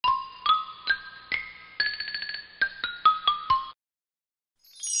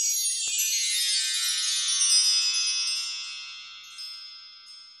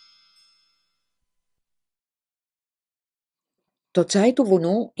Το τσάι του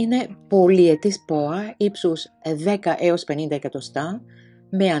βουνού είναι πολυετής πόα ύψους 10 έως 50 εκατοστά,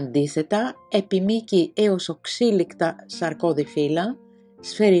 με αντίθετα επιμήκη έως οξύλικτα σαρκώδη φύλλα,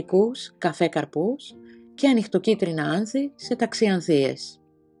 σφαιρικούς καφέ καρπούς και ανοιχτοκίτρινα άνθη σε ταξιανθείες.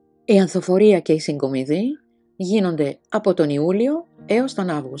 Η ανθοφορία και η συγκομιδή γίνονται από τον Ιούλιο έως τον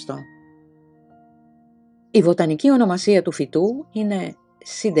Αύγουστο. Η βοτανική ονομασία του φυτού είναι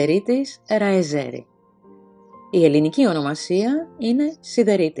Σιδερίτης ραεζέρη. Η ελληνική ονομασία είναι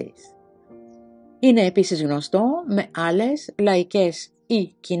σιδερίτης. Είναι επίσης γνωστό με άλλες λαϊκές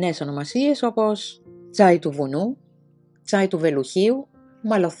ή κοινές ονομασίες όπως τσάι του βουνού, τσάι του βελουχίου,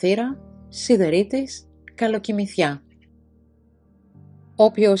 μαλοθύρα, σιδερίτης, καλοκοιμηθιά.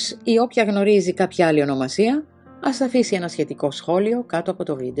 Όποιος ή όποια γνωρίζει κάποια άλλη ονομασία, ας αφήσει ένα σχετικό σχόλιο κάτω από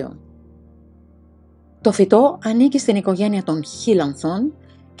το βίντεο. Το φυτό ανήκει στην οικογένεια των χίλανθων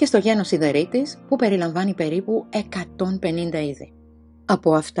και στο γένος σιδερίτης που περιλαμβάνει περίπου 150 είδη.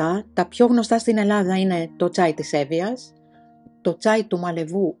 Από αυτά, τα πιο γνωστά στην Ελλάδα είναι το τσάι της Εύβοιας, το τσάι του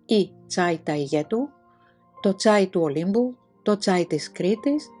Μαλεβού ή τσάι Ταιγέτου, το τσάι του Ολύμπου, το τσάι της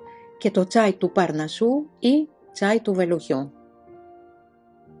Κρήτης και το τσάι του Παρνασσού ή τσάι του Βελουχιού.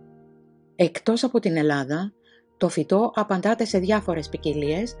 Εκτός από την Ελλάδα, το φυτό απαντάται σε διάφορες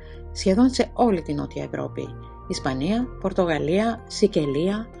ποικιλίες σχεδόν σε όλη την Νότια Ευρώπη, Ισπανία, Πορτογαλία,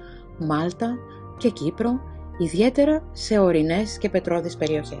 Σικελία, Μάλτα και Κύπρο, ιδιαίτερα σε ορεινές και πετρώδεις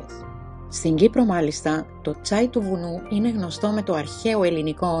περιοχές. Στην Κύπρο μάλιστα, το τσάι του βουνού είναι γνωστό με το αρχαίο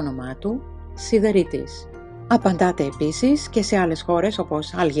ελληνικό όνομά του, σιδερίτης. Απαντάται επίσης και σε άλλες χώρες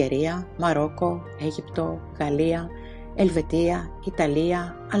όπως Αλγερία, Μαρόκο, Αίγυπτο, Γαλλία, Ελβετία,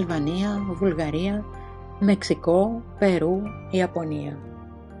 Ιταλία, Αλβανία, Βουλγαρία, Μεξικό, Περού, Ιαπωνία.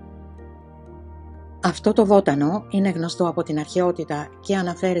 Αυτό το βότανο είναι γνωστό από την αρχαιότητα και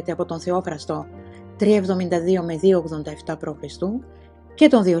αναφέρεται από τον Θεόφραστο 372 με 287 π.Χ. και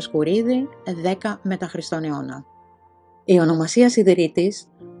τον Διοσκουρίδη 10 μετά Χριστόν αιώνα. Η ονομασία σιδερίτης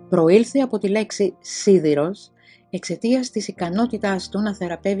προήλθε από τη λέξη σίδηρος εξαιτίας της ικανότητάς του να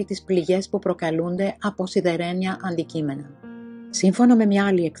θεραπεύει τις πληγές που προκαλούνται από σιδερένια αντικείμενα. Σύμφωνα με μια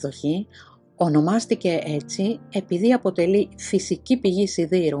άλλη εκδοχή, ονομάστηκε έτσι επειδή αποτελεί φυσική πηγή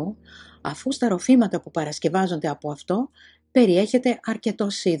σιδήρου, αφού στα ροφήματα που παρασκευάζονται από αυτό περιέχεται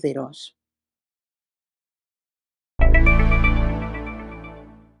αρκετός σίδηρος.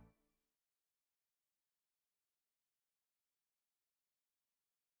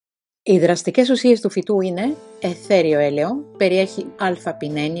 Οι δραστικές ουσίες του φυτού είναι αιθέριο έλαιο, περιέχει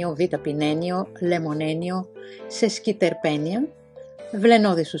α-πινένιο, β-πινένιο, λεμονένιο, σεσκιτερπένια,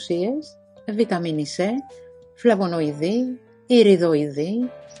 βλενώδεις ουσίες, βιταμίνη C, φλαβονοειδή, ηριδοειδή,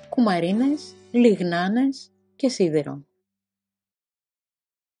 κουμαρίνες, λιγνάνες και σίδηρο.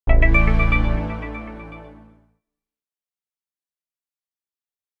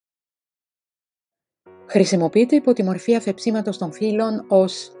 Χρησιμοποιείται υπό τη μορφή αφεψίματος των φύλων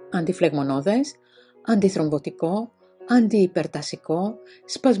ως αντιφλεγμονώδες, αντιθρομβωτικό, αντιυπερτασικό,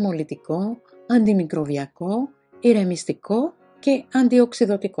 σπασμολυτικό, αντιμικροβιακό, ηρεμιστικό και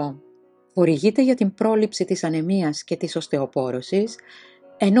αντιοξυδωτικό. Χορηγείται για την πρόληψη της ανεμίας και της οστεοπόρωσης,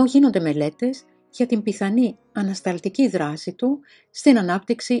 ενώ γίνονται μελέτες για την πιθανή ανασταλτική δράση του στην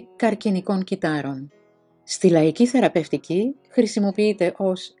ανάπτυξη καρκινικών κυτάρων. Στη λαϊκή θεραπευτική χρησιμοποιείται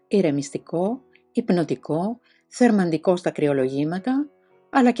ως ηρεμιστικό, υπνοτικό, θερμαντικό στα κρυολογήματα,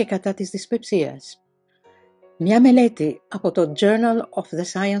 αλλά και κατά της δυσπεψίας. Μια μελέτη από το Journal of the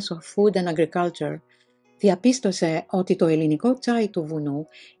Science of Food and Agriculture διαπίστωσε ότι το ελληνικό τσάι του βουνού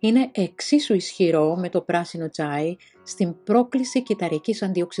είναι εξίσου ισχυρό με το πράσινο τσάι στην πρόκληση κυταρικής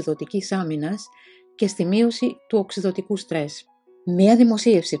αντιοξυδωτικής άμυνας και στη μείωση του οξυδωτικού στρες. Μια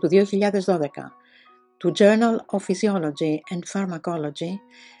δημοσίευση του 2012 του Journal of Physiology and Pharmacology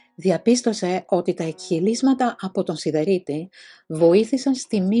διαπίστωσε ότι τα εκχυλίσματα από τον σιδερίτη βοήθησαν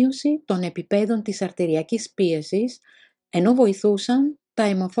στη μείωση των επιπέδων της αρτηριακής πίεσης, ενώ βοηθούσαν τα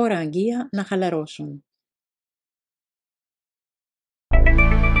αιμοφόρα αγγεία να χαλαρώσουν.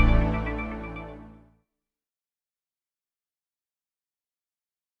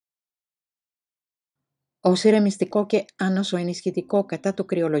 Ως ηρεμιστικό και ανοσοενισχυτικό κατά του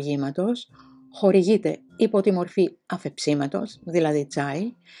κρυολογήματος, χορηγείται υπό τη μορφή αφεψίματος, δηλαδή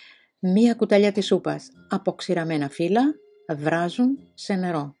τσάι, μία κουταλιά της σούπας από ξηραμένα φύλλα, βράζουν σε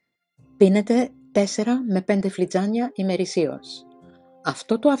νερό. Πίνεται 4 με 5 φλιτζάνια ημερησίως.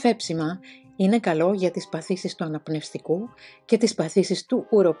 Αυτό το αφέψιμα είναι καλό για τις παθήσεις του αναπνευστικού και τις παθήσεις του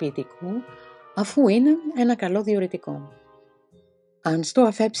ουροποιητικού, αφού είναι ένα καλό διουρητικό. Αν στο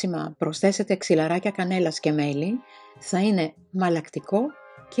αφέψιμα προσθέσετε ξυλαράκια κανέλας και μέλι, θα είναι μαλακτικό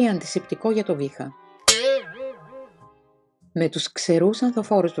και αντισηπτικό για το βήχα. Με τους ξερούς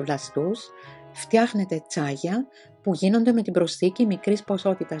ανθοφόρους βλαστούς φτιάχνετε τσάγια που γίνονται με την προσθήκη μικρής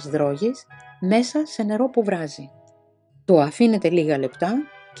ποσότητας δρόγης μέσα σε νερό που βράζει. Το αφήνετε λίγα λεπτά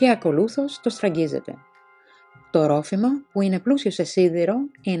και ακολούθως το στραγγίζετε. Το ρόφημα που είναι πλούσιο σε σίδηρο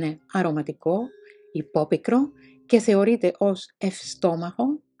είναι αρωματικό, υπόπικρο και θεωρείται ως ευστόμαχο,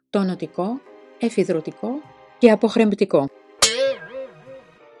 τονωτικό, εφυδρωτικό και αποχρεμπτικό.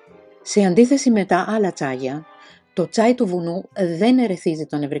 Σε αντίθεση με τα άλλα τσάγια, το τσάι του βουνού δεν ερεθίζει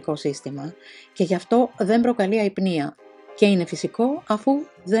το νευρικό σύστημα και γι' αυτό δεν προκαλεί αϋπνία και είναι φυσικό αφού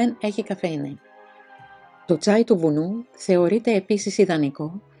δεν έχει καφεΐνη. Το τσάι του βουνού θεωρείται επίσης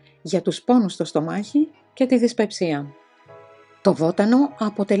ιδανικό για τους πόνους στο στομάχι και τη δυσπεψία. Το βότανο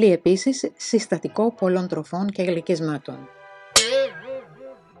αποτελεί επίσης συστατικό πολλών τροφών και γλυκισμάτων.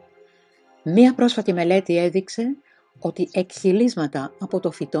 Μία πρόσφατη μελέτη έδειξε ότι εκχυλίσματα από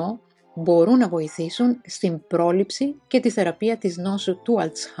το φυτό μπορούν να βοηθήσουν στην πρόληψη και τη θεραπεία της νόσου του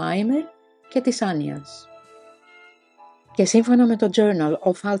Αλτσχάιμερ και της άνοιας. Και σύμφωνα με το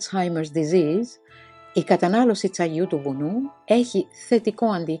Journal of Alzheimer's Disease, η κατανάλωση τσαγιού του βουνού έχει θετικό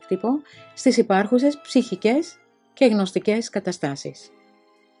αντίκτυπο στις υπάρχουσες ψυχικές και γνωστικές καταστάσεις.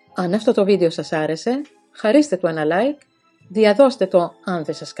 Αν αυτό το βίντεο σας άρεσε, χαρίστε του ένα like, διαδώστε το αν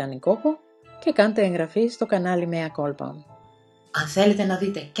δεν σας κάνει κόπο και κάντε εγγραφή στο κανάλι meacolpa. Αν θέλετε να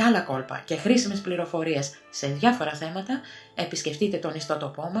δείτε κι άλλα κόλπα και χρήσιμες πληροφορίες σε διάφορα θέματα, επισκεφτείτε τον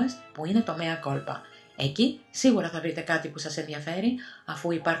ιστότοπό μας που είναι το meacolpa. Εκεί σίγουρα θα βρείτε κάτι που σας ενδιαφέρει,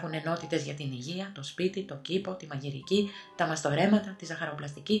 αφού υπάρχουν ενότητες για την υγεία, το σπίτι, το κήπο, τη μαγειρική, τα μαστορέματα, τη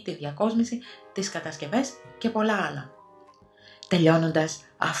ζαχαροπλαστική, τη διακόσμηση, τις κατασκευές και πολλά άλλα. Τελειώνοντας,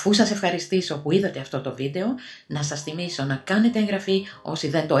 αφού σας ευχαριστήσω που είδατε αυτό το βίντεο, να σας θυμίσω να κάνετε εγγραφή όσοι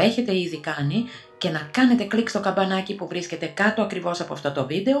δεν το έχετε ήδη κάνει και να κάνετε κλικ στο καμπανάκι που βρίσκεται κάτω ακριβώς από αυτό το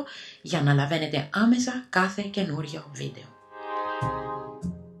βίντεο για να λαβαίνετε άμεσα κάθε καινούριο βίντεο.